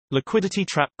Liquidity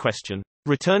trap question.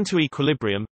 Return to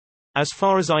equilibrium. As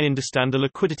far as I understand, a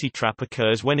liquidity trap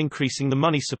occurs when increasing the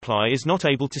money supply is not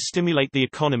able to stimulate the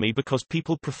economy because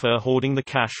people prefer hoarding the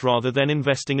cash rather than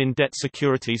investing in debt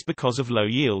securities because of low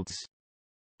yields.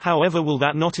 However, will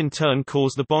that not in turn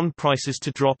cause the bond prices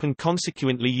to drop and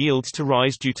consequently yields to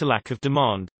rise due to lack of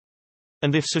demand?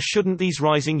 And if so, shouldn't these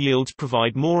rising yields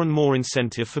provide more and more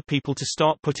incentive for people to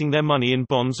start putting their money in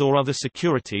bonds or other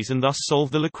securities and thus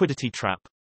solve the liquidity trap?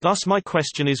 Thus my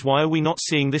question is, why are we not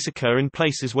seeing this occur in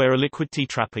places where a liquidity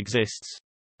trap exists?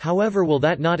 However, will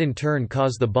that not in turn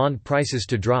cause the bond prices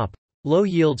to drop? Low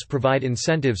yields provide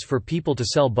incentives for people to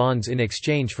sell bonds in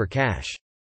exchange for cash.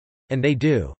 And they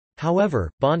do.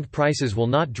 However, bond prices will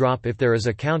not drop if there is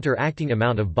a counteracting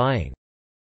amount of buying.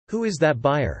 Who is that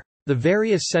buyer? The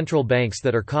various central banks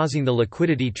that are causing the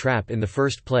liquidity trap in the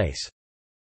first place.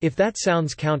 If that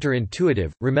sounds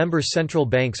counterintuitive, remember central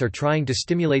banks are trying to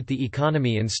stimulate the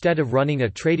economy instead of running a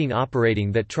trading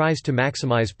operating that tries to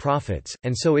maximize profits,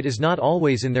 and so it is not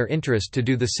always in their interest to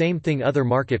do the same thing other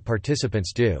market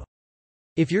participants do.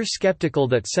 If you're skeptical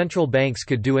that central banks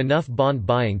could do enough bond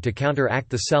buying to counteract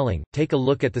the selling, take a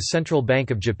look at the Central Bank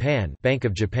of Japan, Bank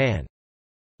of Japan.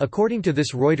 According to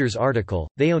this Reuters article,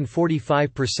 they own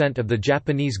 45% of the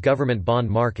Japanese government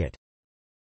bond market.